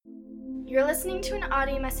You're listening to an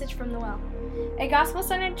audio message from The Well, a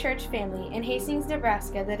gospel-centered church family in Hastings,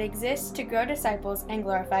 Nebraska that exists to grow disciples and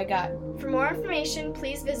glorify God. For more information,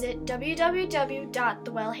 please visit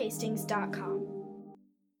www.thewellhastings.com.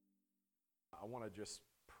 I want to just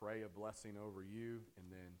pray a blessing over you and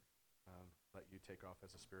then let you take off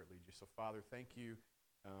as the Spirit leads you. So, Father, thank you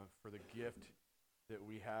for the gift that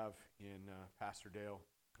we have in Pastor Dale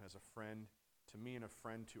as a friend to me and a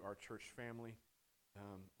friend to our church family.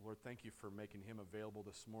 Lord, thank you for making him available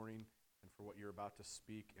this morning and for what you're about to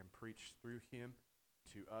speak and preach through him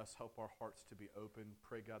to us. Help our hearts to be open.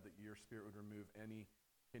 Pray, God, that your Spirit would remove any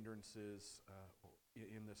hindrances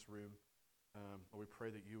in this room. Lord, we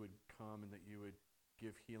pray that you would come and that you would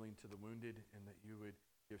give healing to the wounded and that you would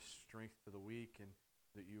give strength to the weak and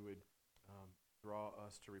that you would draw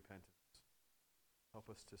us to repentance. Help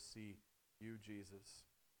us to see you, Jesus,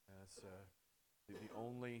 as the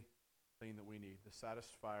only thing that we need, the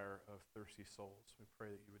satisfier of thirsty souls. We pray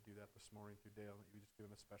that you would do that this morning through Dale, that you would just give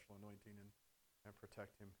him a special anointing and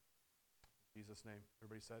protect him. In Jesus' name.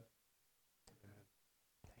 Everybody said? Amen.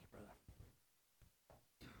 Thank you, brother.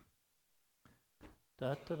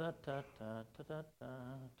 Da, da, da, da, da, da, da,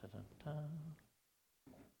 da, da.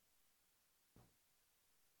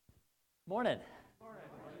 Morning.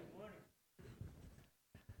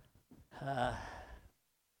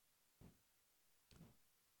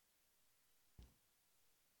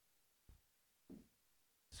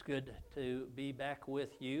 It's good to be back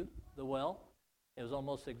with you, The Well. It was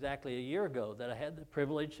almost exactly a year ago that I had the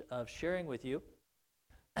privilege of sharing with you.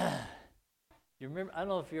 You remember? I don't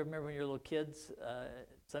know if you remember when you were little kids.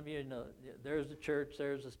 Some of you know, there's the church,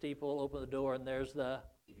 there's the steeple, open the door, and there's the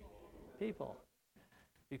people.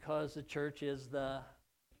 Because the church is the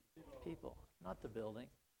people, not the building.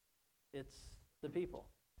 It's the people.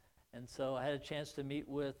 And so I had a chance to meet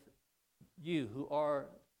with you who are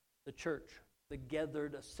the church, the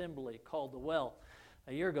gathered assembly called The Well,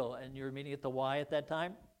 a year ago. And you were meeting at the Y at that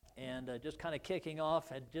time. And just kind of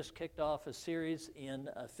had just kicked off a series in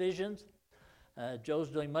Ephesians. Joe's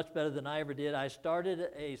doing much better than I ever did. I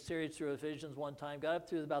started a series through Ephesians one time, got up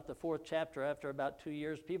through about the 4th chapter after about 2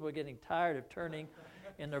 years. People were getting tired of turning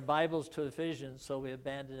in their Bibles to Ephesians, so we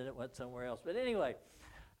abandoned it and went somewhere else. But anyway,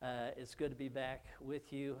 it's good to be back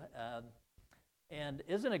with you. And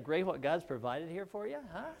isn't it great what God's provided here for you,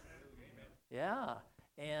 huh? Yeah.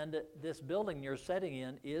 And this building you're sitting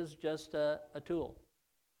in is just a tool.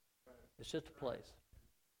 It's just a place.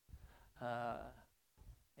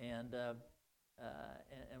 And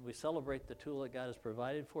we celebrate the tool that God has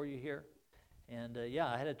provided for you here. And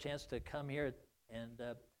I had a chance to come here, and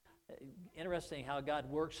interesting how God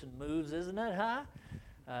works and moves, isn't it, huh?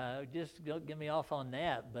 Just don't get me off on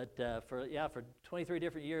that. But for 23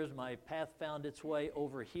 different years, my path found its way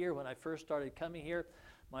over here. When I first started coming here,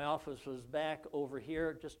 my office was back over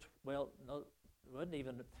here. It wasn't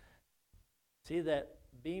even. See that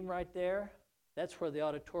beam right there? That's where the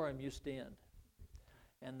auditorium used to end.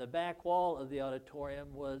 And the back wall of the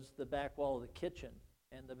auditorium was the back wall of the kitchen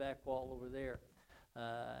and the back wall over there.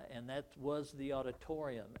 And that was the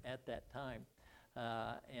auditorium at that time.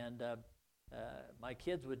 My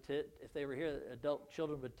kids would, if they were here, adult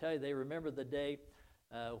children would tell you, they remember the day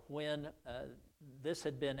when this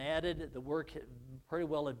had been added, the work pretty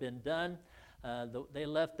well had been done. They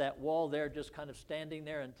left that wall there just kind of standing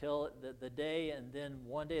there until the day, and then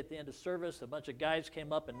one day at the end of service, a bunch of guys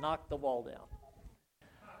came up and knocked the wall down.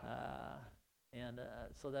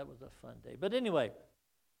 So that was a fun day. But anyway,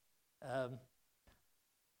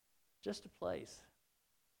 just a place.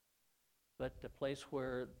 But a place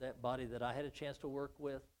where that body that I had a chance to work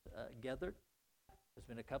with gathered. There's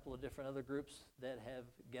been a couple of different other groups that have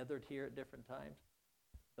gathered here at different times.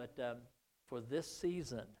 But for this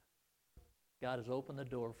season, God has opened the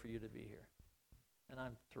door for you to be here. And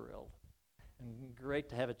I'm thrilled. And great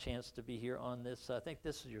to have a chance to be here on this. I think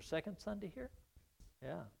this is your second Sunday here?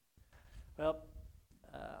 Yeah. Well,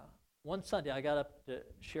 one Sunday I got up to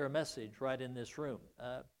share a message right in this room.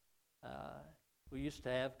 We used to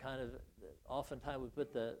have oftentimes we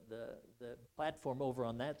put the platform over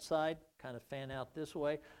on that side, kind of fan out this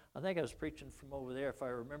way. I think I was preaching from over there if I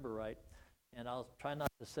remember right. And I'll try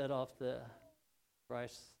not to set off the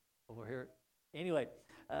Bryce over here. Anyway,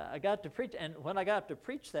 I got to preach, and when I got up to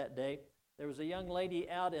preach that day, there was a young lady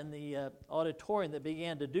out in the auditorium that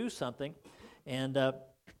began to do something, and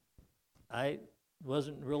I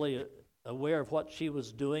wasn't really aware of what she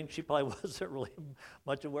was doing. She probably wasn't really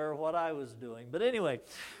much aware of what I was doing. But anyway,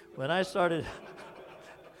 when I started,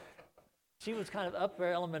 she was kind of up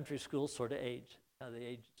there, elementary school sort of age, kind of the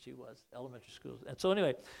age she was, elementary school. And so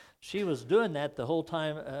anyway, she was doing that the whole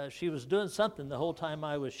time. She was doing something the whole time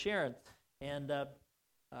I was sharing. And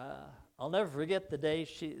I'll never forget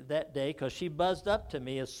that day because she buzzed up to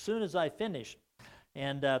me as soon as I finished.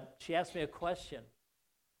 And she asked me a question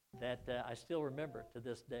that I still remember to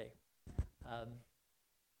this day.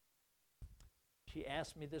 She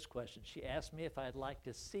asked me this question. She asked me if I'd like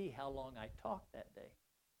to see how long I talked that day.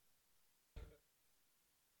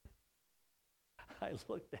 I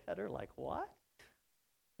looked at her like, what?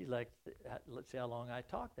 She's like, let's see how long I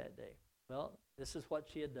talked that day. Well, this is what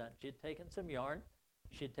she had done. She had taken some yarn.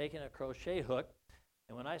 She had taken a crochet hook.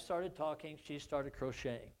 And when I started talking, she started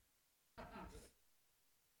crocheting.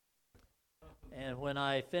 And when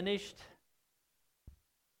I finished,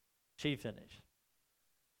 she finished.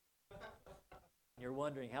 You're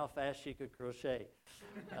wondering how fast she could crochet.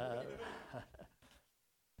 But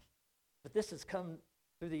this has come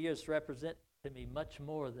through the years to represent to me much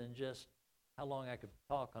more than just how long I could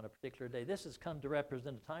talk on a particular day. This has come to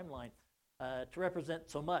represent a timeline, to represent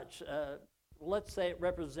so much. Let's say it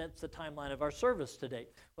represents the timeline of our service today.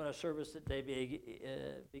 When our service today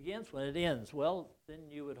begins, when it ends, well,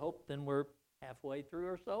 then you would hope then we're halfway through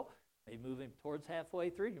or so, maybe moving towards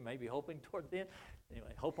halfway through. You may be hoping toward the end.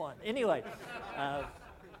 Anyway, hope on. Anyway,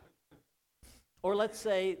 or let's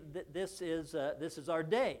say that this is our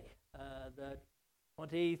day, the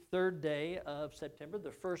 23rd day of September,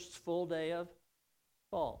 the first full day of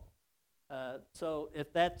fall. So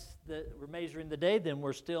if we're measuring the day, then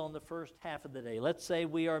we're still in the first half of the day. Let's say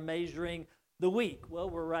we are measuring the week. Well,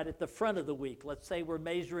 we're right at the front of the week. Let's say we're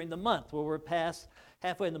measuring the month. Well, we're past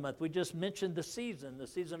halfway in the month. We just mentioned the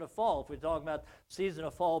season of fall. If we're talking about season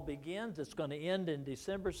of fall begins, it's going to end in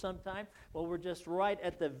December sometime. Well, we're just right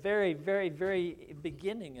at the very, very, very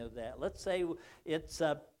beginning of that. Let's say it's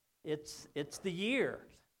the year.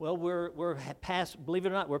 Well, we're past, believe it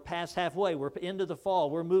or not, we're past halfway. We're into the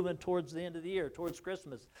fall. We're moving towards the end of the year, towards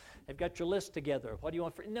Christmas. Have got your list together. What do you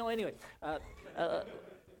want for? No, anyway.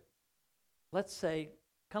 Let's say,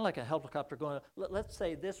 kind of like a helicopter going. Let's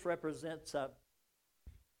say this represents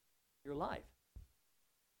your life.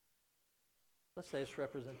 Let's say this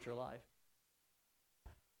represents your life.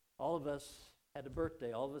 All of us had a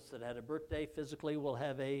birthday. All of us that had a birthday physically will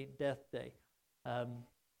have a death day.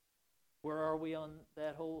 Where are we on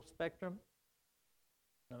that whole spectrum?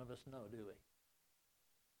 None of us know, do we?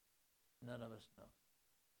 None of us know.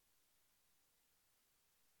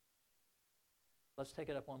 Let's take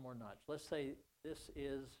it up one more notch. Let's say this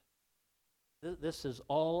is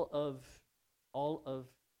all of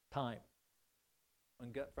time.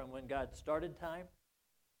 From when God started time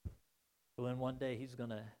to when one day He's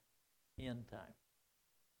going to end time.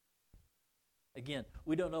 Again,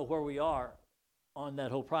 we don't know where we are on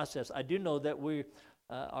that whole process. I do know that we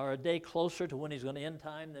are a day closer to when He's going to end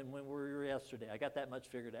time than when we were yesterday. I got that much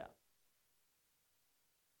figured out.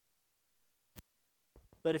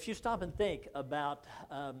 But if you stop and think about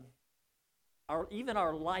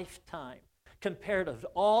our lifetime compared to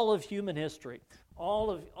all of human history,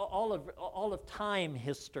 all of time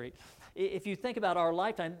history, if you think about our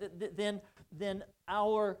lifetime, then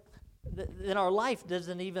our life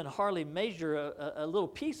doesn't even hardly measure a little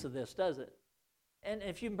piece of this, does it? And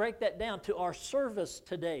if you break that down to our service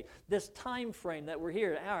today, this time frame that we're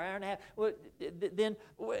here, an hour and a half, well, then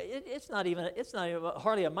it's not even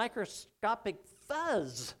hardly a microscopic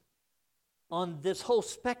fuzz on this whole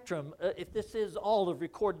spectrum, if this is all of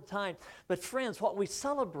recorded time. But friends, what we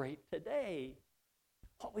celebrate today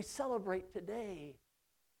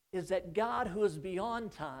is that God, who is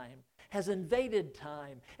beyond time, has invaded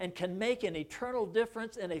time and can make an eternal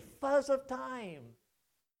difference in a fuzz of time.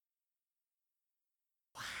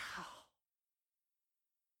 Wow.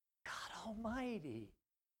 God Almighty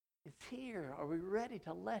is here. Are we ready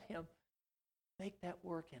to let Him make that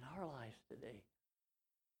work in our lives today?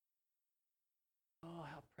 Oh,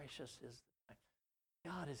 how precious is the time.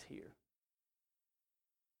 God is here.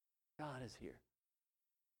 God is here.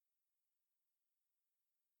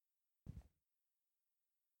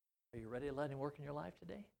 Are you ready to let Him work in your life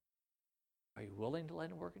today? Are you willing to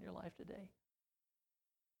let Him work in your life today?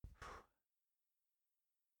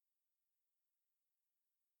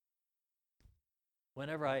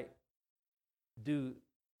 Whenever I do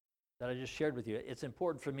that I just shared with you, it's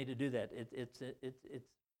important for me to do that. It's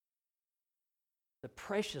the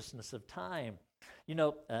preciousness of time. You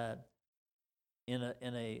know,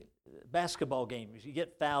 in a basketball game, if you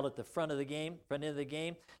get fouled at the front end of the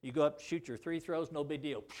game, you go up, shoot your 3 throws, no big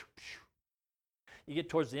deal. You get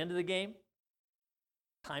towards the end of the game,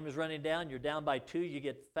 time is running down, you're down by 2, you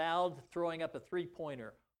get fouled throwing up a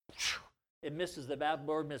 3-pointer. It misses the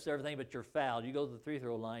backboard, misses everything, but you're fouled. You go to the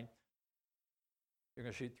 3-throw line, you're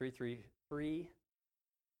going to shoot three free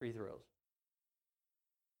throws.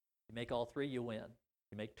 You make all three, you win.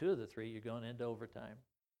 You make two of the three, you're going into overtime.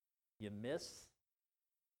 You miss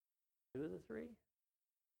two of the three,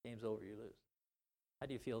 game's over, you lose. How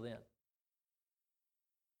do you feel then?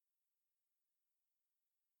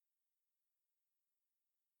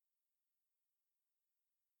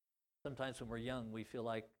 Sometimes when we're young, we feel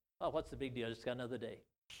like, oh, what's the big deal? I just got another day.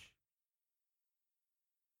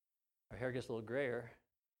 Our hair gets a little grayer.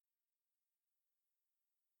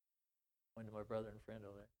 Pointing to my brother and friend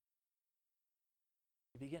over there.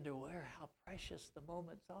 You begin to aware how precious the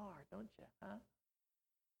moments are, don't you? Huh?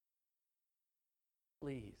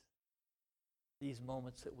 Please, these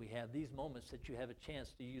moments that we have, these moments that you have a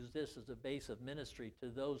chance to use this as a base of ministry to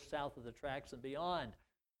those south of the tracks and beyond,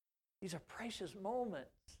 these are precious moments,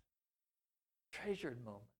 treasured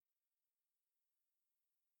moments.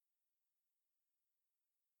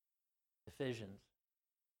 Ephesians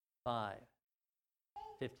 5,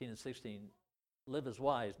 15 and 16. Live as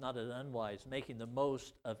wise, not as unwise, making the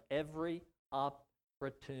most of every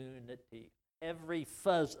opportunity, every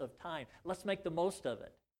fuzz of time. Let's make the most of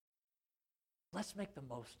it. Let's make the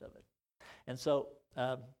most of it. And so,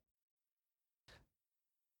 as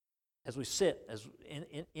we sit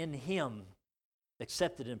in Him,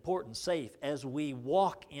 accepted, important, safe, as we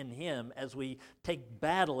walk in Him, as we take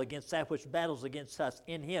battle against that which battles against us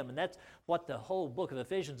in Him. And that's what the whole book of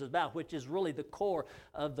Ephesians is about, which is really the core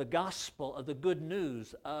of the gospel, of the good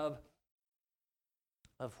news of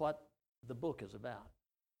what the book is about.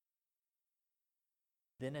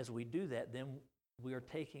 Then as we do that, then we are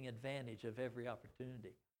taking advantage of every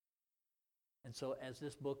opportunity. And so as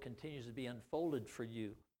this book continues to be unfolded for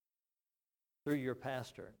you, through your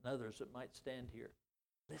pastor and others that might stand here,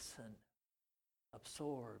 listen,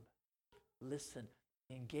 absorb, listen,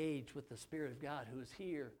 engage with the Spirit of God who is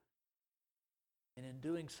here. And in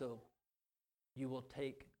doing so, you will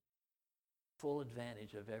take full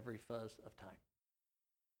advantage of every fuzz of time.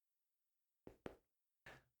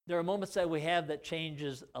 There are moments that we have that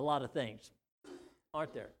changes a lot of things,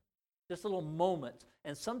 aren't there? Just little moments.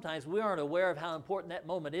 And sometimes we aren't aware of how important that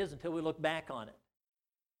moment is until we look back on it.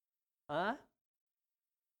 Huh?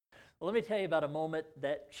 Well, let me tell you about a moment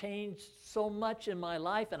that changed so much in my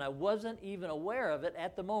life, and I wasn't even aware of it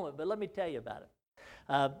at the moment, but let me tell you about it.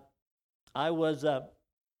 I was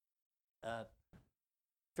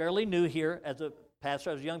fairly new here as a pastor.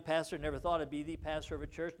 I was a young pastor, never thought I'd be the pastor of a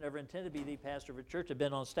church, never intended to be the pastor of a church. I'd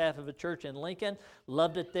been on staff of a church in Lincoln,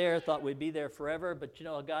 loved it there, thought we'd be there forever, but you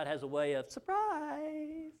know, God has a way of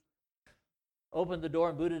surprise. Opened the door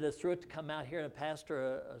and booted us through it to come out here and pastor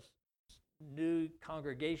a new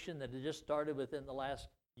congregation that had just started within the last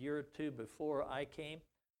year or two before I came.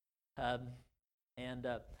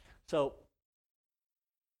 So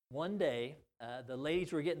one day, the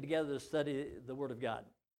ladies were getting together to study the Word of God.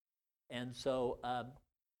 And so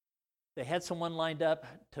they had someone lined up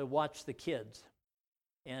to watch the kids.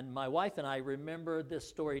 And my wife and I remember this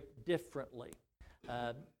story differently.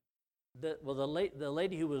 The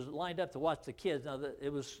lady who was lined up to watch the kids, now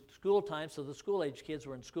it was school time, so the school-age kids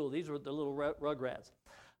were in school. These were the little rugrats.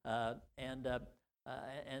 And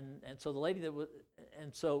so the lady that was,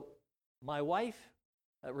 and so my wife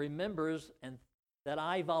remembers that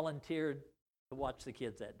I volunteered to watch the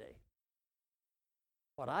kids that day.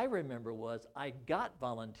 What I remember was I got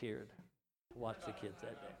volunteered to watch the kids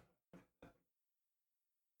that day.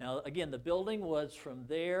 Now, again, the building was from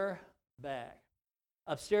there back.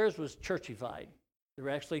 Upstairs was churchified. There were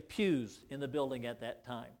actually pews in the building at that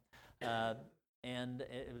time. And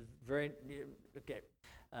it was very, okay.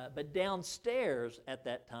 But downstairs at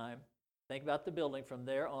that time, think about the building from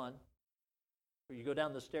there on. You go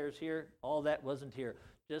down the stairs here, all that wasn't here.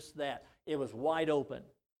 Just that. It was wide open.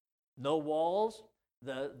 No walls.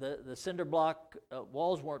 The cinder block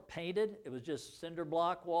walls weren't painted. It was just cinder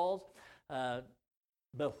block walls.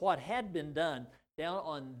 But what had been done down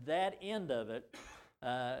on that end of it,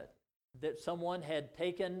 that someone had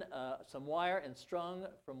taken some wire and strung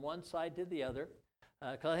from one side to the other.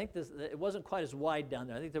 Because I think it wasn't quite as wide down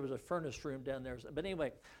there. I think there was a furnace room down there. But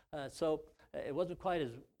anyway, so it wasn't quite as,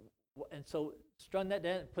 and so strung that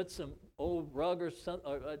down, put some old rug or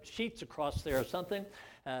sheets across there or something.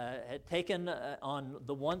 Had taken on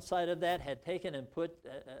the one side of that, had taken and put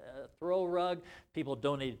a throw rug. People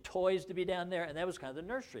donated toys to be down there, and that was kind of the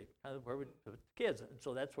nursery, kind of where we put the kids. And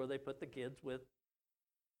so that's where they put the kids with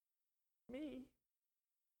me.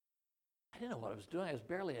 I didn't know what I was doing. I was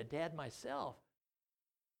barely a dad myself.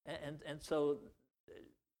 And so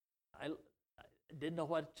I didn't know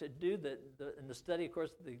what to do. In the study, of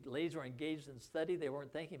course, the ladies were engaged in study. They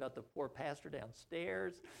weren't thinking about the poor pastor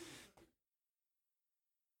downstairs.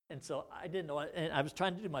 And so I didn't know, and I was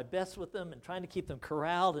trying to do my best with them and trying to keep them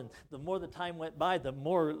corralled, and the more the time went by, the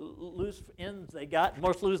more loose ends they got, the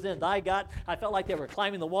more loose ends I got. I felt like they were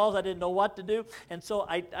climbing the walls. I didn't know what to do, and so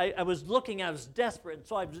I was looking, I was desperate, and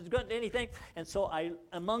so I was going to do anything, and so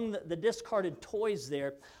among the discarded toys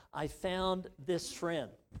there, I found this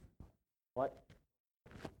friend. What?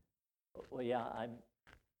 Well, yeah,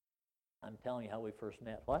 I'm telling you how we first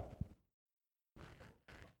met. What?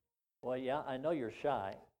 Well, yeah, I know you're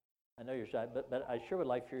shy. But I sure would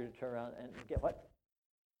like for you to turn around and get what?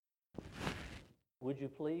 Would you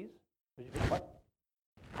please? What?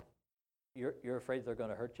 You're afraid they're going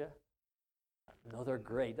to hurt you? No, they're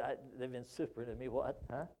great. They've been super to me. What?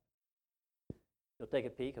 Huh? You'll take a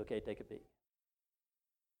peek? Okay, take a peek.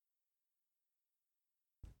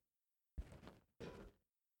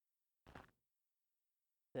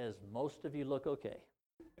 Says, most of you look okay.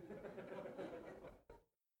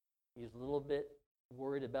 He's a little bit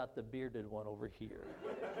worried about the bearded one over here.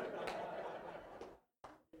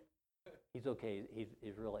 He's okay. He's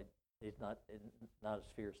not as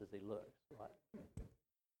fierce as he looks. Right.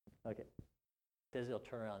 Okay. Says he'll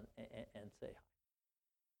turn around and say,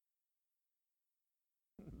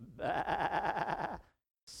 "Bah,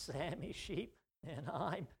 Sammy Sheep, and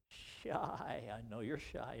I'm shy." I know you're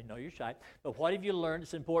shy. But what have you learned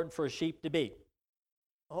it's important for a sheep to be?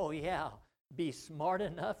 Oh, yeah. Be smart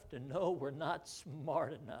enough to know we're not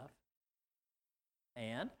smart enough.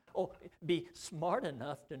 And, be smart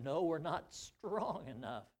enough to know we're not strong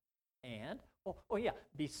enough. And,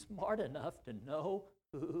 be smart enough to know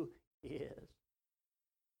who is.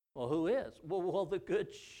 Well, who is? Well, the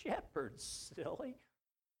good shepherd, silly.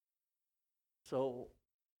 So,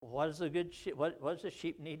 what does what does the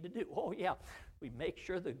sheep need to do? Oh, yeah, we make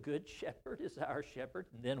sure the good shepherd is our shepherd.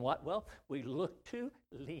 And then what? Well, we look to,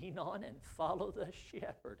 lean on, and follow the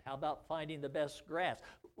shepherd. How about finding the best grass?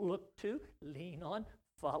 Look to, lean on,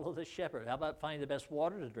 follow the shepherd. How about finding the best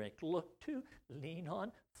water to drink? Look to, lean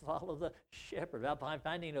on, follow the shepherd. How about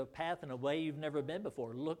finding a path and a way you've never been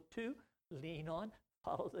before? Look to, lean on,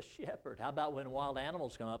 follow the shepherd. How about when wild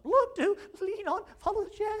animals come up? Look to, lean on, follow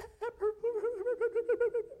the shepherd.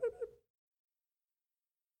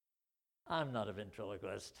 I'm not a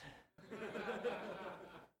ventriloquist.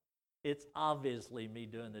 It's obviously me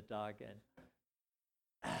doing the talking.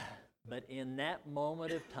 But in that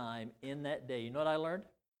moment of time, in that day, you know what I learned?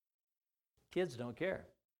 Kids don't care.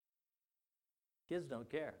 Kids don't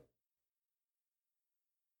care.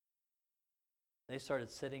 They started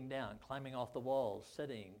sitting down, climbing off the walls,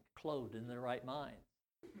 sitting, clothed in their right mind.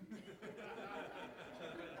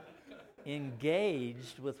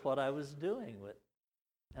 Engaged with what I was doing with.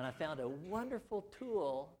 And I found a wonderful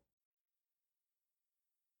tool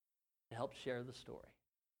to help share the story.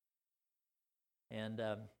 And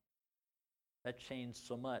that changed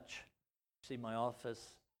so much. See my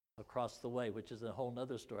office across the way, which is a whole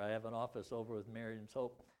other story. I have an office over with Miriam's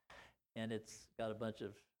Hope, and it's got a bunch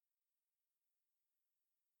of...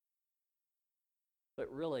 But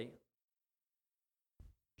really,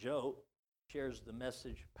 Joe shares the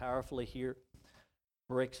message powerfully here,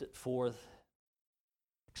 breaks it forth,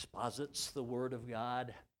 exposits the Word of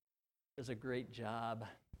God, does a great job.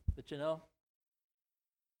 But you know,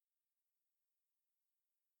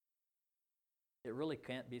 it really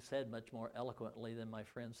can't be said much more eloquently than my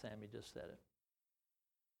friend Sammy just said it.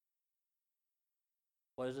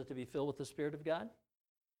 What is it to be filled with the Spirit of God?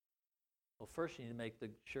 Well, first you need to make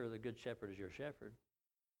sure the Good Shepherd is your shepherd.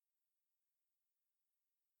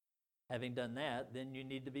 Having done that, then you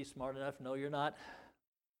need to be smart enough to know you're not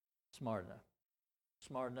smart enough.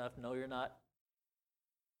 Smart enough to know you're not,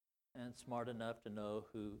 and smart enough to know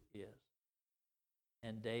who is.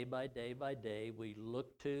 And day by day by day, we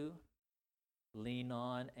look to, lean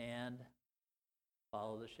on, and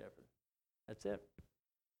follow the shepherd. That's it.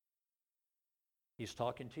 He's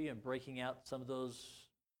talking to you and breaking out some of those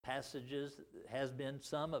passages. Has been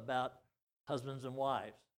some about husbands and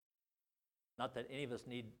wives. Not that any of us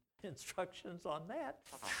need instructions on that.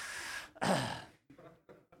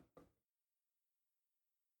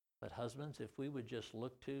 But husbands, if we would just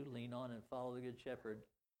look to, lean on, and follow the Good Shepherd,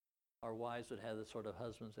 our wives would have the sort of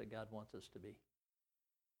husbands that God wants us to be.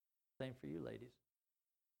 Same for you, ladies.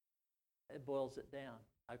 It boils it down.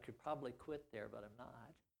 I could probably quit there, but I'm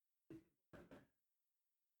not.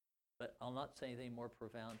 But I'll not say anything more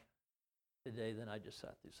profound today than I just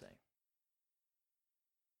sat through saying.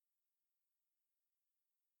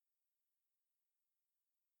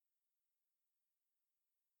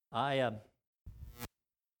 I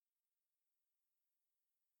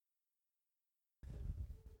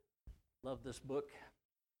love this book.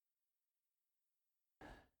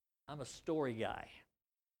 I'm a story guy.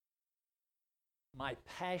 my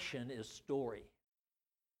passion is story.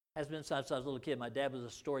 Has been since I was a little kid. My dad was a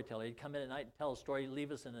storyteller. He'd come in at night and tell a story,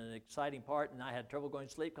 leave us in an exciting part, and I had trouble going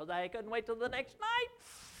to sleep because I couldn't wait till the next night.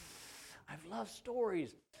 I've loved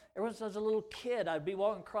stories. Ever since I was a little kid, I'd be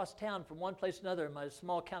walking across town from one place to another in my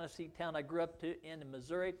small county seat town I grew up in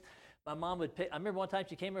Missouri. My mom would pick. I remember one time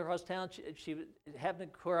she came across town. She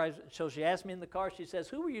happened to so she asked me in the car. She says,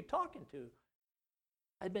 "Who were you talking to?"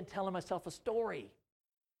 I'd been telling myself a story.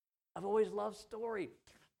 I've always loved story,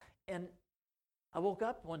 and I woke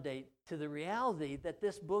up one day to the reality that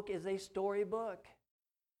this book is a story book.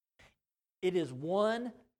 It is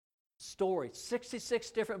one story,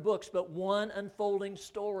 66 different books, but one unfolding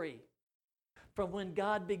story. From when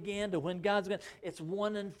God began to when God's going, it's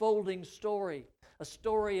one unfolding story. A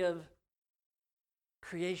story of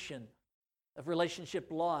creation, of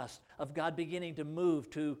relationship lost, of God beginning to move,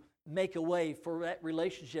 to make a way for that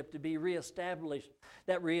relationship to be reestablished,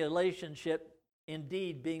 that relationship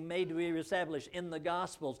indeed being made to be reestablished in the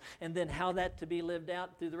Gospels, and then how that to be lived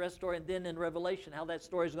out through the rest of the story, and then in Revelation, how that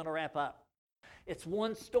story is going to wrap up. It's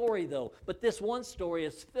one story, though, but this one story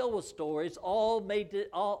is filled with stories, all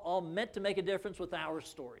meant to make a difference with our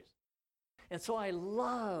stories. And so I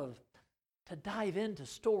love to dive into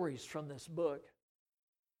stories from this book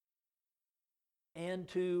and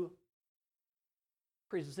to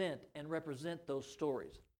present and represent those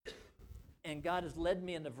stories. And God has led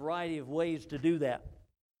me in a variety of ways to do that.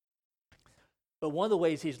 But one of the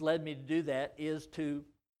ways He's led me to do that is to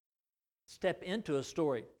step into a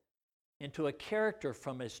story, into a character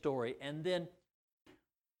from a story, and then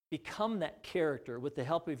become that character with the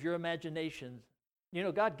help of your imagination. You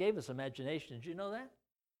know, God gave us imagination. Did you know that?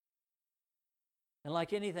 And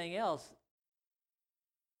like anything else,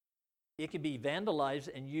 it can be vandalized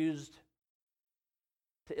and used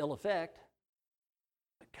to ill effect.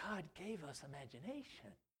 But God gave us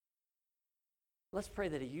imagination. Let's pray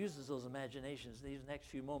that He uses those imaginations these next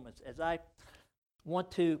few moments as I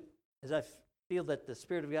feel that the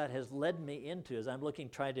Spirit of God has led me into, as I'm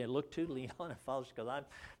trying to look to, lean on, and follow, because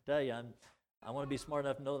I want to be smart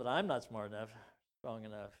enough to know that I'm not smart enough, strong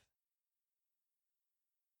enough.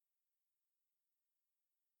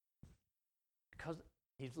 Because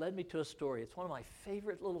He's led me to a story. It's one of my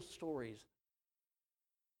favorite little stories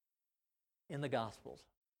in the Gospels.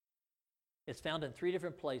 It's found in 3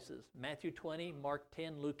 different places: Matthew 20, Mark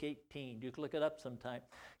 10, Luke 18. You can look it up sometime,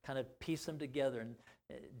 kind of piece them together, and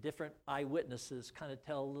different eyewitnesses kind of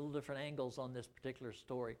tell little different angles on this particular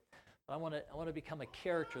story. But I want to become a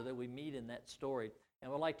character that we meet in that story,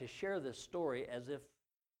 and would like to share this story as if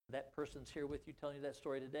that person's here with you telling you that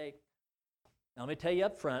story today. Now, let me tell you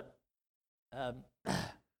up front,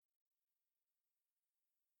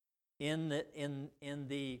 in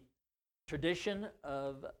the tradition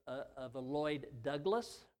of a Lloyd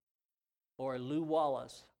Douglas or a Lew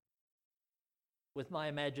Wallace, with my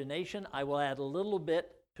imagination, I will add a little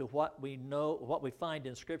bit to what we know, what we find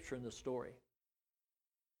in Scripture in the story.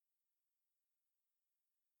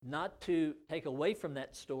 Not to take away from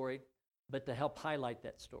that story, but to help highlight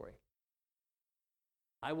that story.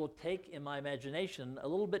 I will take in my imagination a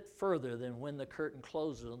little bit further than when the curtain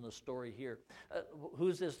closes on the story here.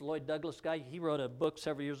 Who's this Lloyd Douglas guy? He wrote a book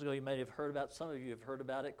several years ago you may have heard about, some of you have heard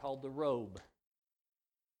about it, called The Robe.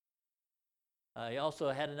 He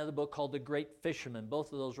also had another book called The Great Fisherman.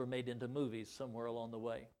 Both of those were made into movies somewhere along the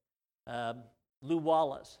way. Lew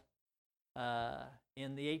Wallace,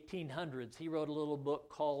 in the 1800s, he wrote a little book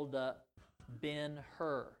called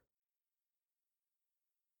Ben-Hur.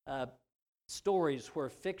 Stories where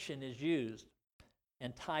fiction is used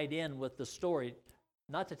and tied in with the story,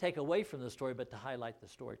 not to take away from the story, but to highlight the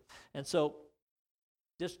story. And so,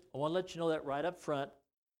 I want to let you know that right up front.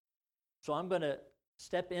 So I'm going to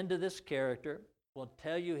step into this character. We'll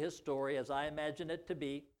tell you his story as I imagine it to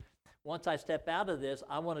be. Once I step out of this,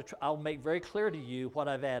 I'll make very clear to you what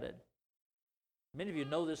I've added. Many of you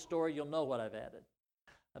know this story, you'll know what I've added.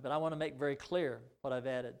 But I want to make very clear what I've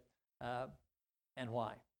added and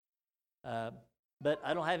why. But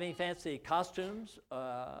I don't have any fancy costumes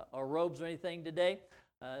or robes or anything today.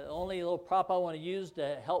 The only little prop I want to use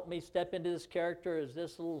to help me step into this character is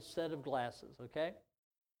this little set of glasses, okay?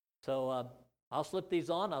 So I'll slip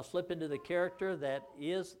these on. I'll slip into the character that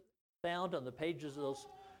is found on the pages of those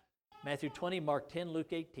Matthew 20, Mark 10,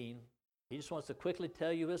 Luke 18. He just wants to quickly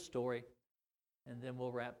tell you his story, and then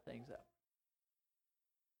we'll wrap things up.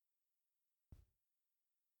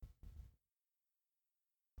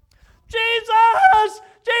 Jesus,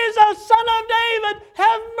 Son of David,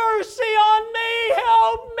 have mercy on me,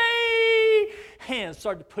 help me. Hands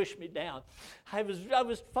started to push me down. I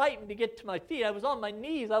was fighting to get to my feet. I was on my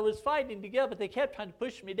knees. I was fighting to get up, but they kept trying to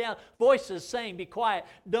push me down. Voices saying, be quiet.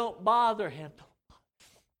 Don't bother him.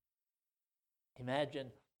 Imagine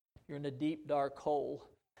you're in a deep, dark hole.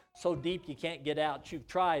 So deep you can't get out. You've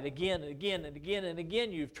tried again and again and again and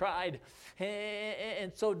again. You've tried.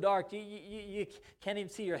 And so dark you can't even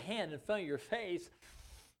see your hand in front of your face.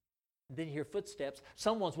 Then you hear footsteps.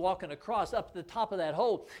 Someone's walking across up the top of that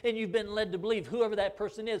hole, and you've been led to believe whoever that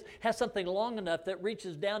person is has something long enough that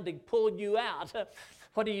reaches down to pull you out.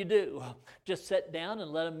 What do? Just sit down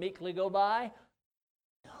and let them meekly go by?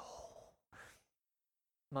 No.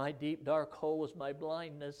 My deep, dark hole was my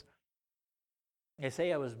blindness. They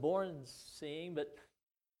say I was born seeing, but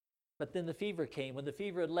then the fever came. When the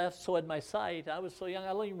fever had left, so had my sight. I was so young, I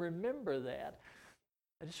don't even remember that.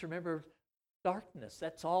 I just remember darkness.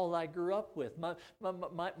 That's all I grew up with. My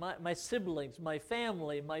siblings, my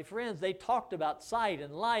family, my friends, they talked about sight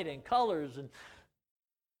and light and colors, and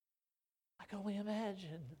I can only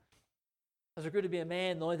imagine. As I grew to be a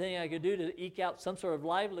man, the only thing I could do to eke out some sort of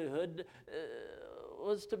livelihood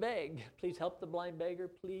was to beg. Please help the blind beggar.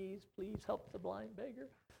 Please help the blind beggar.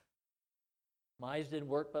 My eyes didn't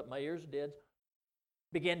work, but my ears did.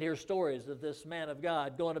 Began to hear stories of this man of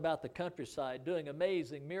God going about the countryside doing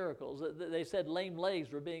amazing miracles. They said lame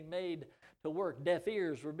legs were being made to work, deaf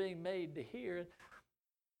ears were being made to hear,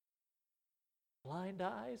 blind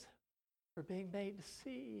eyes were being made to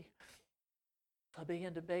see. I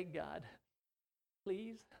began to beg God,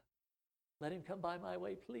 please, let him come by my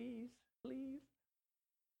way, please.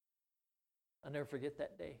 I'll never forget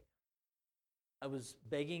that day. I was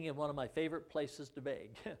begging in one of my favorite places to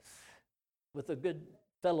beg with a good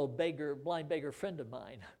fellow beggar, blind beggar friend of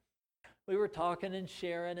mine. We were talking and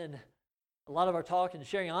sharing, and a lot of our talk and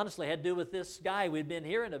sharing honestly had to do with this guy we'd been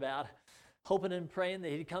hearing about, hoping and praying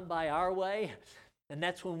that he'd come by our way. And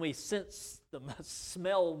that's when we sensed them,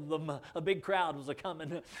 smelled them. A big crowd was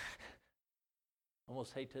a-coming.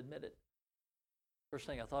 Almost hate to admit it. First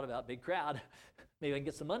thing I thought about, big crowd. Maybe I can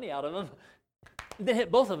get some money out of them. They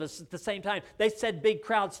hit both of us at the same time. They said big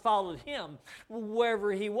crowds followed him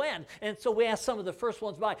wherever he went. And so we asked some of the first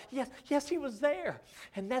ones by, yes, he was there.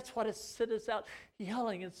 And that's what it sent us out,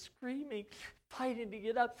 yelling and screaming, fighting to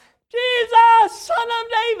get up. Jesus, Son of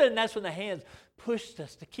David. And that's when the hands pushed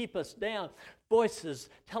us to keep us down. Voices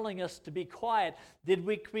telling us to be quiet. Did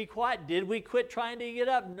we be quiet? Did we quit trying to get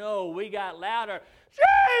up? No, we got louder.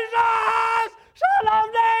 Jesus, Son of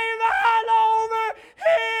David, over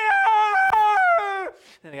here.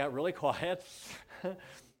 And it got really quiet. And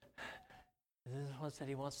then one said,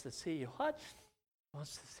 he wants to see you. What? He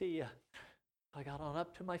wants to see you. I got on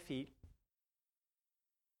up to my feet.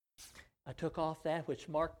 I took off that which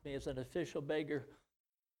marked me as an official beggar,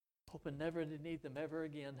 hoping never to need them ever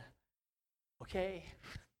again. Okay.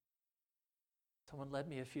 Someone led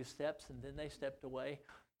me a few steps, and then they stepped away.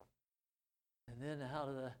 And then out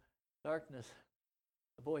of the darkness,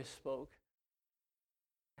 a voice spoke,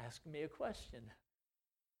 asking me a question.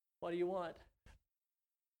 What do you want?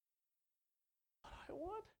 What do I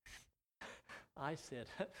want? I said,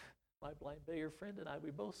 my blind beggar friend and I,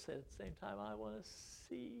 we both said at the same time, I want to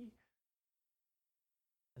see.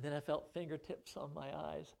 And then I felt fingertips on my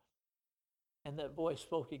eyes. And that voice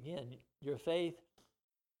spoke again. Your faith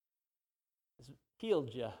has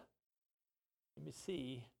healed you. Let me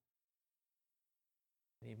see.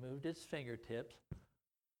 And he moved his fingertips.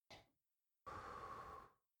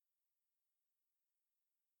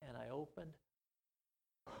 And I opened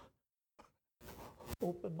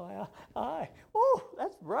my eye. Oh,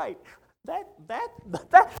 that's bright. That's bright.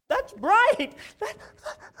 Light.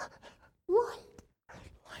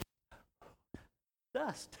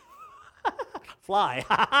 Dust. Fly.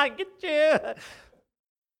 Get you.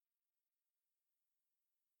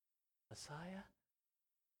 Messiah.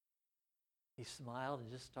 He smiled and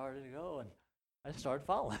just started to go, and I just started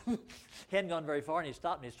following. He hadn't gone very far, and he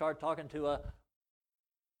stopped, and he started talking to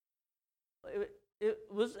it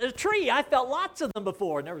was a tree. I felt lots of them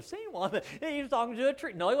before. Never seen one. But he was talking to a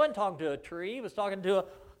tree. No, he wasn't talking to a tree. He was talking to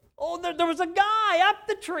there was a guy up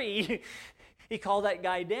the tree. He called that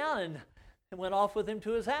guy down and went off with him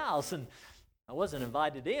to his house. And I wasn't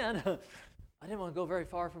invited in. I didn't want to go very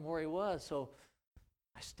far from where he was, so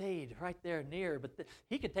I stayed right there near. But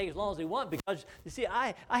he could take as long as he wanted, because, you see,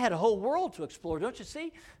 I had a whole world to explore, don't you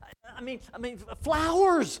see? I mean,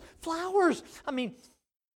 flowers. I mean,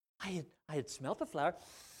 I had smelt a flower,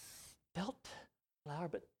 felt a flower,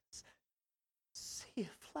 but see a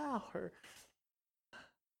flower.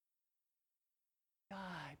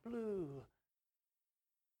 Sky, blue.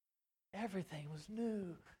 Everything was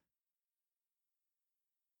new.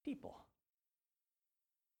 People.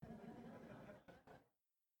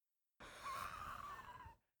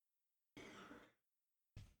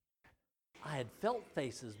 I had felt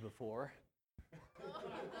faces before.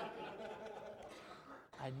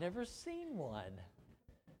 I'd never seen one.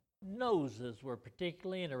 Noses were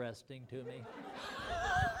particularly interesting to me.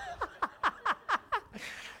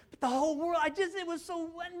 The whole world, it was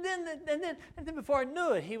so, and then before I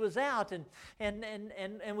knew it, he was out, and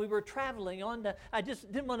we were traveling on I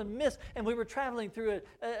just didn't want to miss, and we were traveling through it.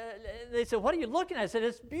 They said, "What are you looking at?" I said,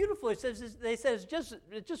 "It's beautiful." They said,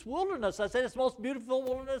 it's just wilderness. I said, "It's the most beautiful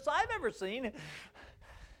wilderness I've ever seen."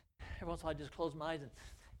 Every once in a while, I just closed my eyes,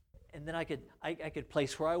 and then I could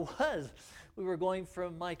place where I was. We were going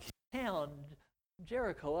from my town,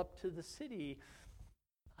 Jericho, up to the city.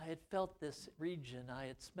 I had felt this region, I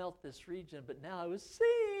had smelt this region, but now I was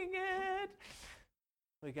seeing it.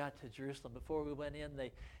 We got to Jerusalem. Before we went in,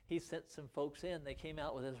 he sent some folks in. They came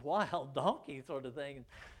out with this wild donkey sort of thing.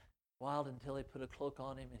 Wild until they put a cloak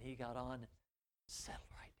on him, and he got on and settled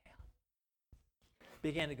right down.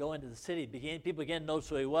 Began to go into the city. People began to notice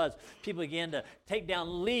who he was. People began to take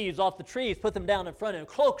down leaves off the trees, put them down in front of him,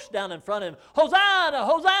 cloaks down in front of him. Hosanna,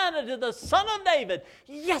 Hosanna to the Son of David.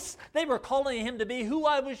 Yes, they were calling him to be who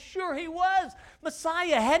I was sure he was.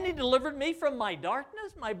 Messiah. Hadn't he delivered me from my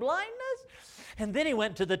darkness, my blindness? And then he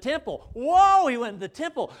went to the temple. Whoa, he went to the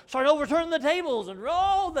temple, started overturning the tables and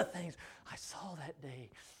all the things I saw that day.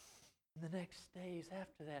 And the next days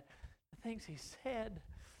after that, the things he said.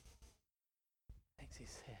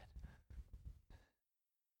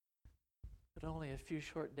 But only a few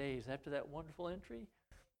short days after that wonderful entry,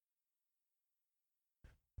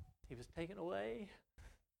 he was taken away.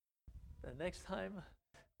 The next time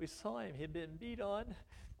we saw him, he'd been beat on,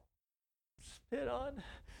 spit on,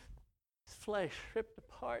 his flesh ripped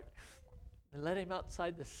apart. They led him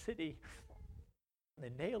outside the city. They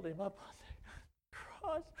nailed him up on the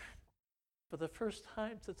cross. For the first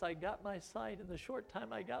time since I got my sight, in the short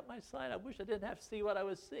time I got my sight, I wish I didn't have to see what I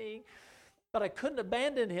was seeing, but I couldn't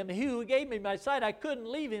abandon him. He who gave me my sight, I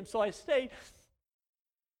couldn't leave him, so I stayed.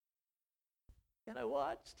 And I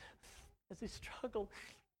watched as he struggled,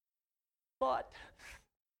 fought,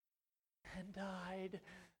 and died.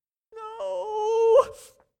 No!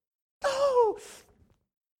 No!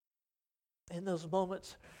 In those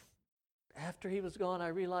moments, after he was gone, I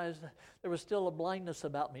realized there was still a blindness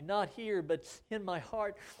about me. Not here, but in my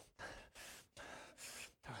heart.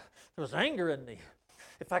 There was anger in me.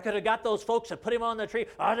 If I could have got those folks and put him on the tree,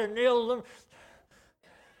 I'd have nailed them.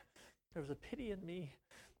 There was a pity in me.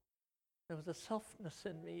 There was a selfness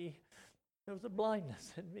in me. There was a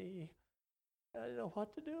blindness in me. I didn't know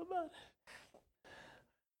what to do about it.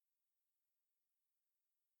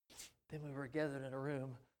 Then we were gathered in a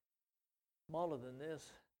room smaller than this.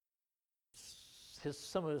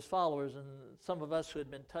 Some of his followers and some of us who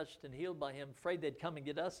had been touched and healed by him, afraid they'd come and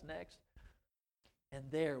get us next. And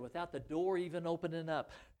there, without the door even opening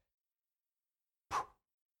up, was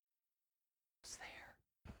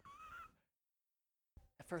there.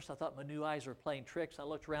 At first I thought my new eyes were playing tricks. I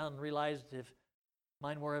looked around and realized if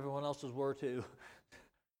mine were, everyone else's were too.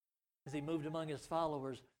 As he moved among his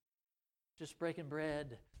followers, just breaking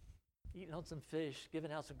bread, eating on some fish,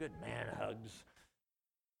 giving out some good man hugs.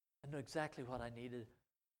 I knew exactly what I needed.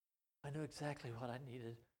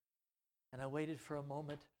 And I waited for a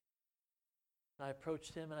moment. And I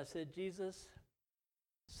approached him and I said, "Jesus,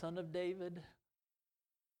 Son of David."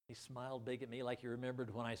 He smiled big at me like he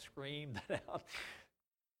remembered when I screamed that out.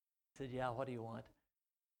 He said, "Yeah, what do you want?"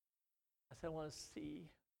 I said, "I want to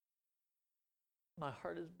see. My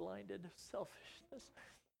heart is blinded of selfishness.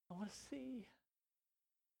 I want to see."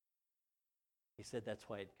 He said that's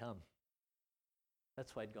why he'd come.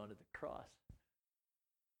 That's why I'd gone to the cross,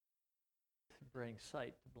 to bring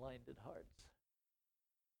sight to blinded hearts.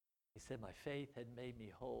 He said my faith had made me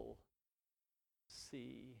whole.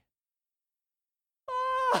 See.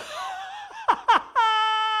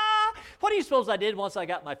 What do you suppose I did once I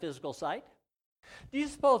got my physical sight? Do you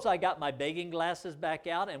suppose I got my begging glasses back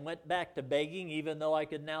out and went back to begging even though I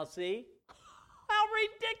could now see? How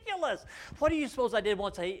ridiculous! What do you suppose I did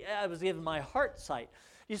once I was given my heart sight?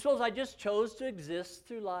 You suppose I just chose to exist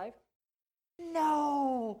through life?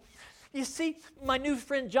 No. You see, my new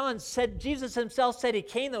friend John said, Jesus himself said he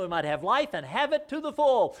came that we might have life and have it to the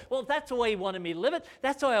full. Well, if that's the way he wanted me to live it,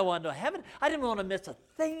 that's the way I wanted to have it. I didn't want to miss a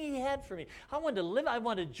thing he had for me. I wanted to live, I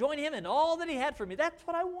wanted to join him in all that he had for me. That's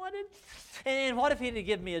what I wanted. And what if he had to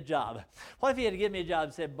give me a job? What if he had to give me a job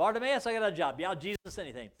and said, "Bartimaeus, I got a job." "Yeah, Jesus,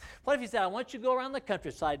 anything." What if he said, "I want you to go around the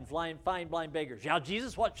countryside and find blind beggars." "Yeah,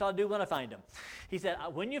 Jesus, what shall I do when I find them?" He said,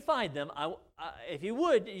 "When you find them, if you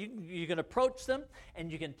would, you can approach them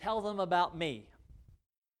and you can tell them about me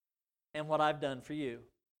and what I've done for you.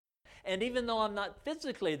 And even though I'm not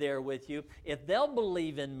physically there with you, if they'll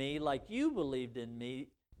believe in me like you believed in me,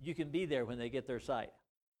 you can be there when they get their sight.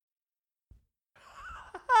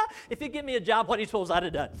 If you give me a job, what do you suppose I'd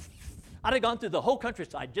have done? I'd have gone through the whole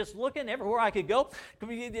countryside, just looking everywhere I could go,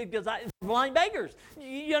 because blind beggars.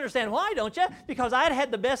 You understand why, don't you? Because I'd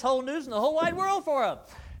had the best whole news in the whole wide world for them.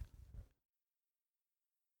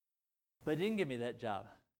 But he didn't give me that job.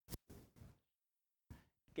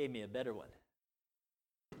 He gave me a better one.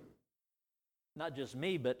 Not just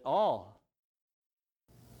me, but all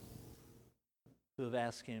who have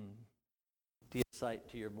asked him to give sight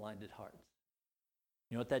to your blinded hearts.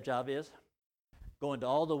 You know what that job is? Go into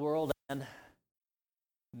all the world and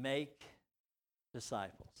make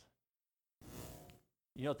disciples.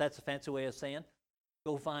 You know what that's a fancy way of saying?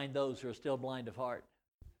 Go find those who are still blind of heart.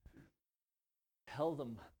 Tell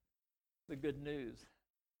them the good news.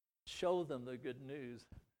 Show them the good news.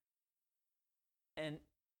 And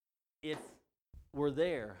if we're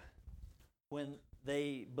there when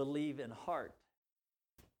they believe in heart,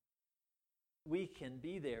 we can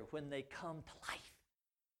be there when they come to life.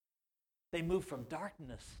 They move from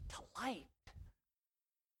darkness to light.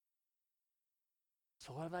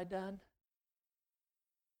 So what have I done?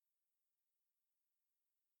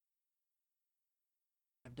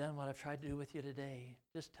 I've done what I've tried to do with you today.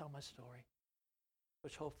 Just tell my story,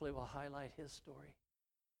 which hopefully will highlight his story.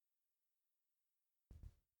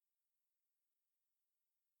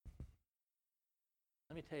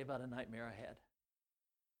 Let me tell you about a nightmare I had.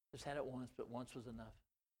 Just had it once, but once was enough.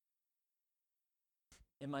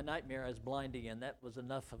 In my nightmare, I was blind again. That was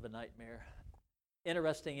enough of a nightmare.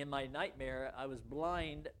 Interesting, in my nightmare, I was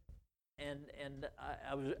blind, and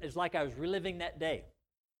it's like I was reliving that day.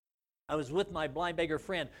 I was with my blind beggar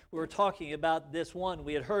friend. We were talking about this one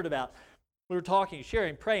we had heard about. We were talking,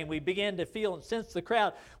 sharing, praying. We began to feel and sense the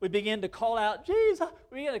crowd. We began to call out, Jesus.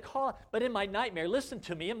 We began to call out. But in my nightmare, listen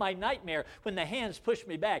to me, in my nightmare, when the hands pushed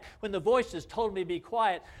me back, when the voices told me to be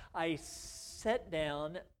quiet, I sat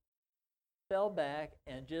down, fell back,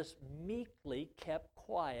 and just meekly kept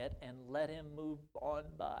quiet and let him move on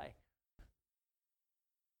by.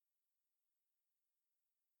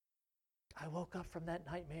 I woke up from that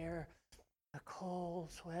nightmare, a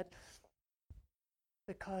cold sweat,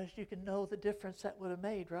 because you can know the difference that would have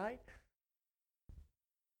made, right?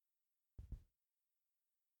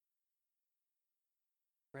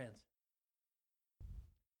 Friends,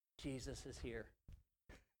 Jesus is here.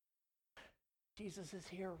 Jesus is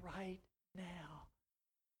here right now.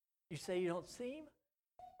 You say you don't see him?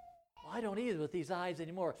 Well, I don't either with these eyes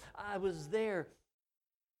anymore. I was there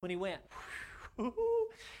when he went.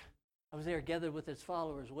 I was there gathered with his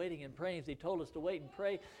followers, waiting and praying as he told us to wait and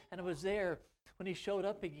pray. And I was there when he showed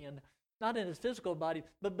up again, not in his physical body,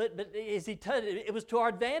 but as he touched it was to our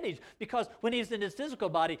advantage, because when he's in his physical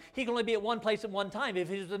body, he can only be at one place at one time. If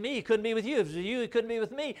he was with me, he couldn't be with you. If it was with you, he couldn't be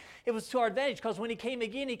with me. It was to our advantage, because when he came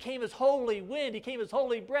again, he came as holy wind, he came as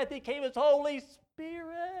holy breath, he came as Holy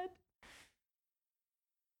Spirit.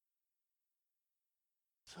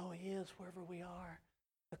 So he is wherever we are.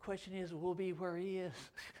 The question is, we'll be where he is.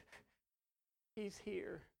 He's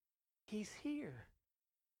here. He's here.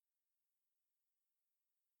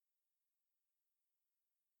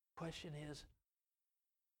 The question is,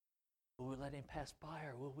 will we let him pass by,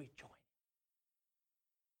 or will we join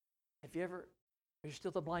him? Are you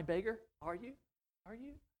still the blind beggar? Are you? Are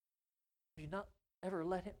you? Have you not ever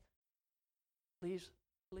let him? Please,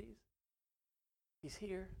 please. He's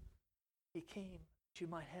here. He came that you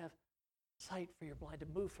might have sight for your blind, to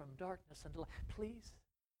move from darkness into light. Please.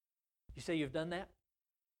 You say you've done that?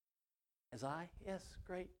 As I? Yes,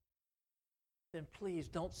 great. Then please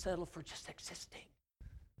don't settle for just existing.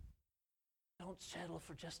 Don't settle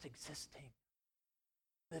for just existing.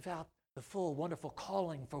 Live out the full, wonderful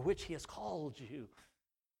calling for which he has called you.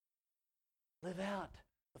 Live out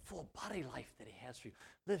the full body life that he has for you.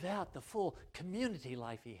 Live out the full community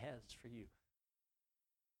life he has for you.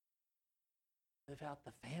 Live out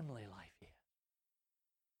the family life he has.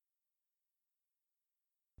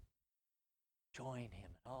 Join him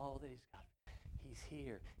in all that he's got. He's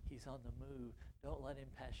here. He's on the move. Don't let him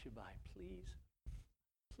pass you by. Please.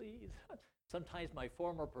 Please. Sometimes my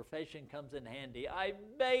former profession comes in handy. I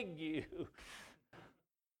beg you.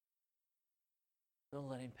 Don't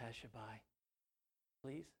let him pass you by.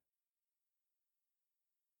 Please.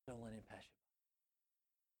 Don't let him pass you by.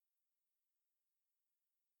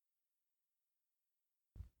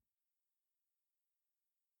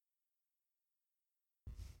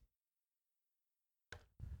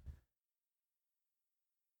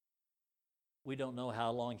 We don't know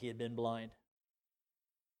how long he had been blind.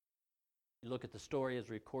 You look at the story as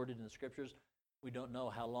recorded in the scriptures. We don't know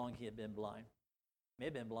how long he had been blind. May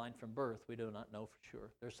have been blind from birth. We do not know for sure.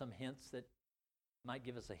 There's some hints that might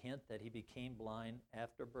give us a hint that he became blind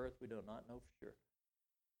after birth. We do not know for sure.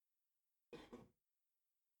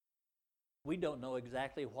 We don't know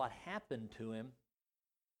exactly what happened to him.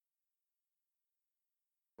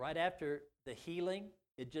 Right after the healing,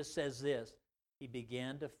 it just says this: he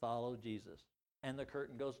began to follow Jesus. And the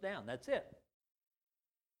curtain goes down. That's it.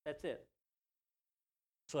 That's it.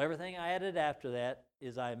 So everything I added after that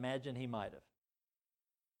is I imagine he might have.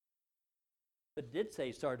 But it did say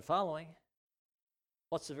he started following.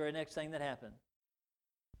 What's the very next thing that happened?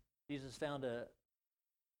 Jesus found a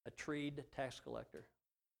treed tax collector.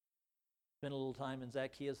 Spent a little time in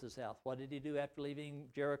Zacchaeus' house. What did he do after leaving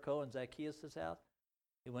Jericho and Zacchaeus' house?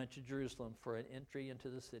 He went to Jerusalem for an entry into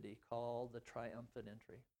the city called the triumphant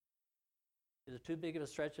entry. Is it too big of a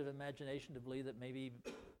stretch of imagination to believe that maybe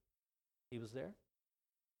he was there?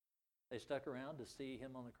 They stuck around to see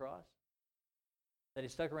him on the cross? That he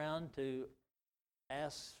stuck around to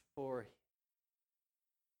ask for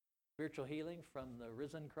spiritual healing from the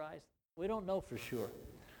risen Christ? We don't know for sure.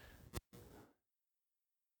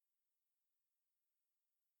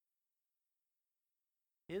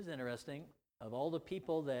 It is interesting, of all the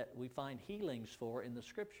people that we find healings for in the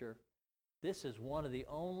Scripture, this is one of the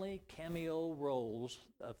only cameo roles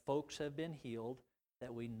of folks have been healed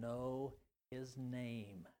that we know his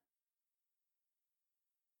name.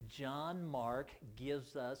 John Mark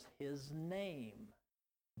gives us his name,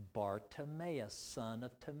 Bartimaeus, son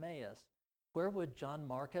of Timaeus. Where would John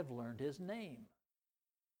Mark have learned his name?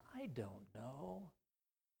 I don't know.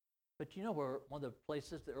 But you know where one of the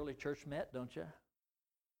places the early church met, don't you?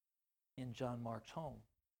 In John Mark's home.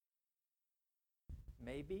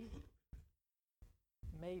 Maybe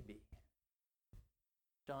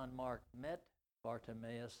John Mark met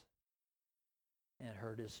Bartimaeus and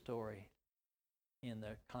heard his story in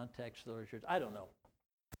the context of the early church. I don't know.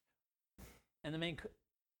 And the main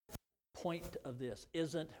point of this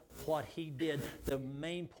isn't what he did. The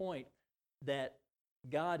main point that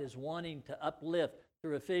God is wanting to uplift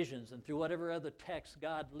through Ephesians and through whatever other text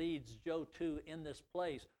God leads Joe to in this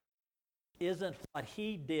place isn't what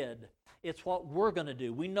he did. It's what we're going to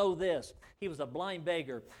do. We know this. He was a blind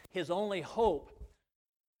beggar. His only hope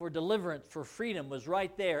for deliverance, for freedom was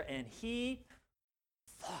right there, and he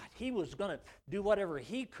thought he was going to do whatever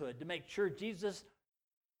he could to make sure Jesus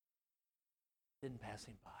didn't pass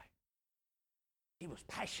him by. He was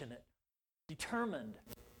passionate, determined.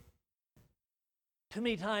 Too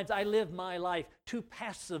many times I live my life too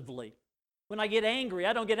passively. When I get angry,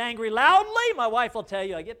 I don't get angry loudly. My wife will tell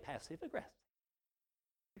you I get passive-aggressive.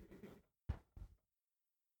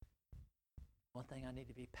 One thing I need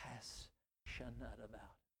to be passionate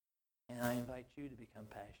about, and I invite you to become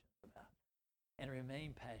passionate about, and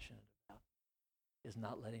remain passionate about, is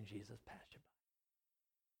not letting Jesus pass you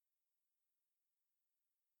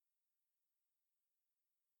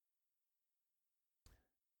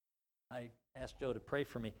by. I asked Joe to pray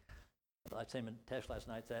for me. I sent him a text last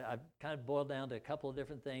night. I kind of boiled down to a couple of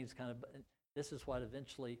different things. This is what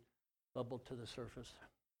eventually bubbled to the surface.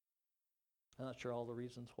 I'm not sure all the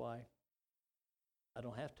reasons why. I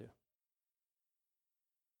don't have to.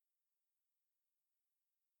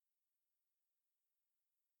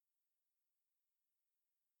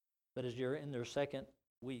 But as you're in their second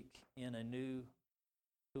week in a new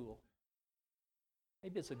school,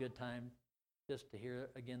 maybe it's a good time just to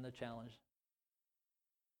hear again the challenge.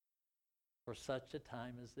 For such a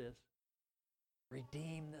time as this,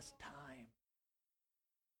 redeem this time.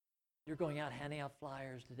 You're going out handing out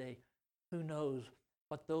flyers today. Who knows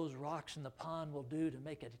what those rocks in the pond will do to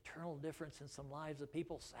make an eternal difference in some lives of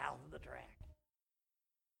people south of the track.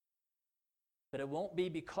 But it won't be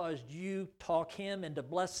because you talk him into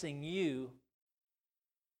blessing you.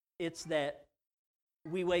 It's that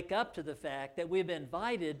we wake up to the fact that we've been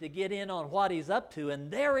invited to get in on what he's up to, and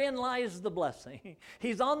therein lies the blessing.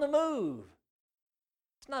 He's on the move.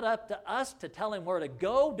 It's not up to us to tell him where to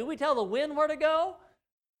go. Do we tell the wind where to go?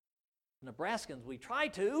 Nebraskans, we try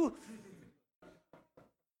to.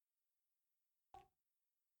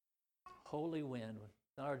 Holy wind.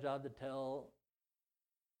 It's not our job to tell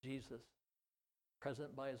Jesus,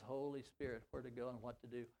 present by his Holy Spirit, where to go and what to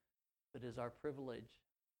do. But it is our privilege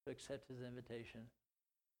to accept his invitation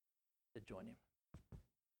to join him.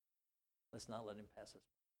 Let's not let him pass us.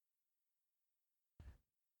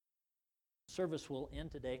 Service will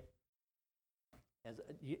end today, as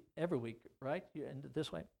every week, right? You end it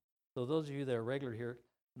this way. So those of you that are regular here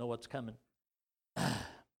know what's coming. I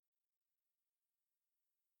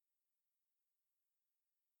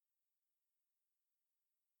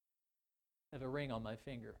have a ring on my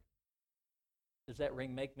finger. Does that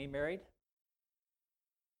ring make me married?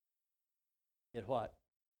 It what?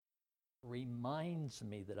 Reminds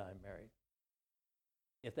me that I'm married.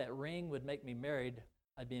 If that ring would make me married,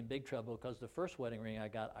 I'd be in big trouble because the first wedding ring I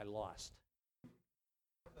got, I lost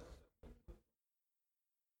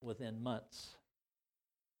within months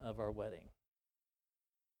of our wedding.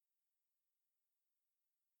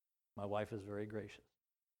 My wife is very gracious,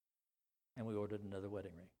 and we ordered another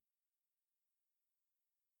wedding ring.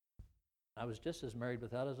 I was just as married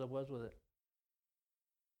without as I was with it.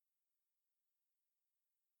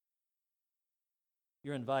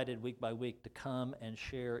 You're invited week by week to come and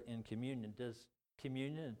share in communion. Does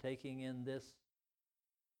communion and taking in this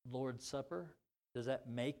Lord's Supper, does that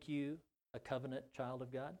make you a covenant child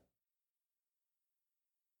of God?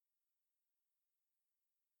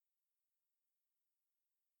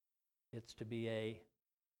 It's to be a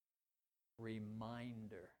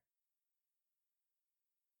reminder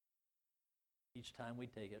each time we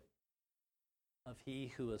take it of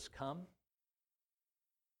He who has come,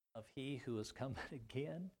 of He who has come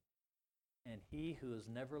again, and He who has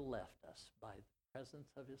never left us by the presence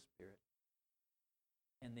of His Spirit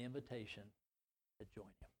and the invitation to join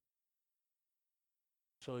Him.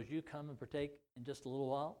 So as you come and partake in just a little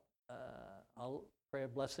while, I'll pray a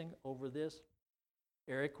blessing over this.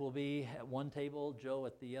 Eric will be at one table, Joe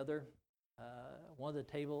at the other. One of the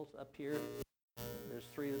tables up here, there's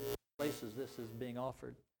 3 places this is being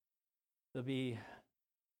offered. There'll be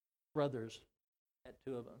brothers at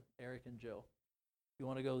 2 of them, Eric and Joe. If you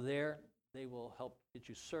want to go there, they will help get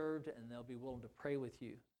you served, and they'll be willing to pray with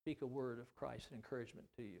you, speak a word of Christ and encouragement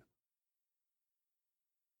to you.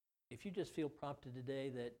 If you just feel prompted today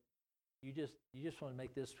that you just want to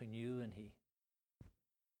make this between you and He,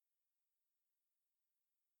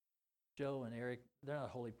 Joe and Eric, they're not a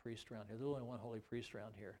holy priest around here. There's only one holy priest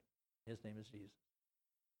around here. His name is Jesus.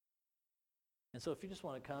 And so if you just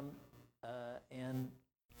want to come and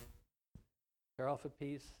tear off a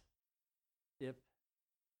piece, dip,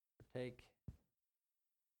 partake,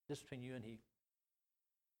 just between you and He.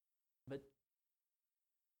 But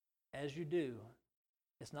as you do,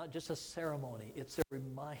 it's not just a ceremony, it's a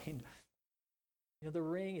reminder. You know, the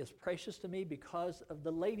ring is precious to me because of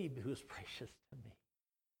the lady who is precious to me.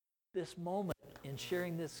 This moment in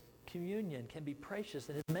sharing this communion can be precious,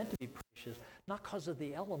 and it's meant to be precious, not because of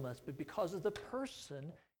the elements, but because of the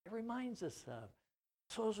person it reminds us of.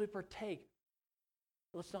 So as we partake,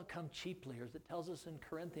 let's not come cheaply, or as it tells us in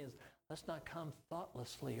Corinthians, let's not come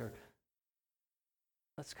thoughtlessly, or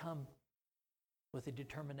let's come with a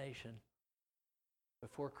determination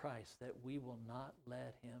before Christ that we will not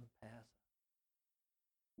let Him pass.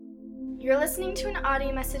 You're listening to an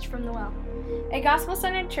audio message from The Well, a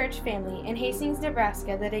gospel-centered church family in Hastings,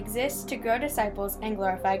 Nebraska that exists to grow disciples and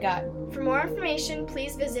glorify God. For more information,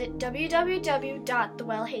 please visit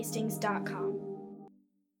www.thewellhastings.com.